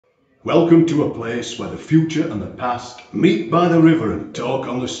Welcome to a place where the future and the past meet by the river and talk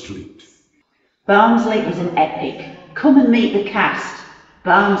on the street. Barnsley is an epic. Come and meet the cast.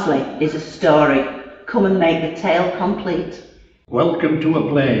 Barnsley is a story. Come and make the tale complete. Welcome to a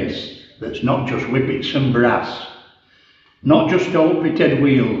place that's not just whippets and brass, not just old pitted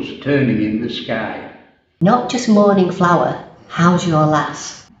wheels turning in the sky. Not just morning flower, how's your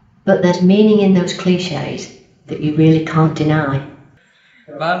lass? But there's meaning in those cliches that you really can't deny.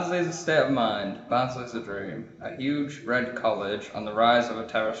 Barnsley is a state of mind, Barnsley is a dream, a huge red college on the rise of a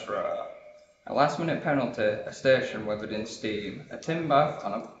terrace row. A last-minute penalty, a station weathered in steam, a tin bath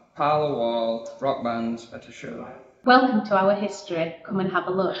on a parlour wall, rock bands at a show. Welcome to our history, come and have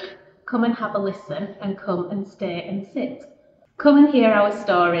a look. Come and have a listen, and come and stay and sit. Come and hear our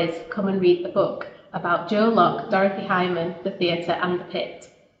stories, come and read the book about Joe Locke, Dorothy Hyman, the theatre and the pit.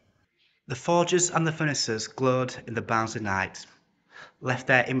 The forges and the furnaces glowed in the Barnsley night, left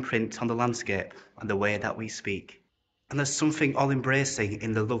their imprint on the landscape and the way that we speak. And there's something all-embracing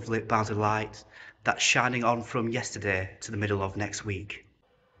in the lovely Barnsley light that's shining on from yesterday to the middle of next week.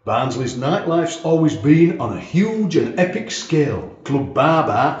 Barnsley's nightlife's always been on a huge and epic scale. Club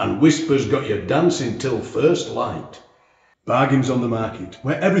Bar and Whispers got you dancing till first light. Bargains on the market,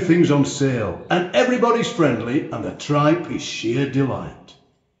 where everything's on sale, and everybody's friendly, and the tripe is sheer delight.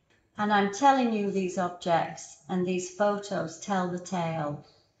 And I'm telling you, these objects and these photos tell the tale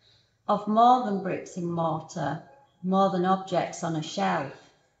of more than bricks and mortar, more than objects on a shelf,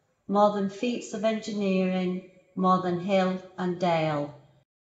 more than feats of engineering, more than hill and dale.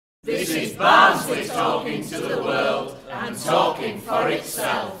 This is Barnsley talking to the world and talking for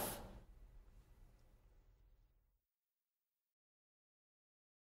itself.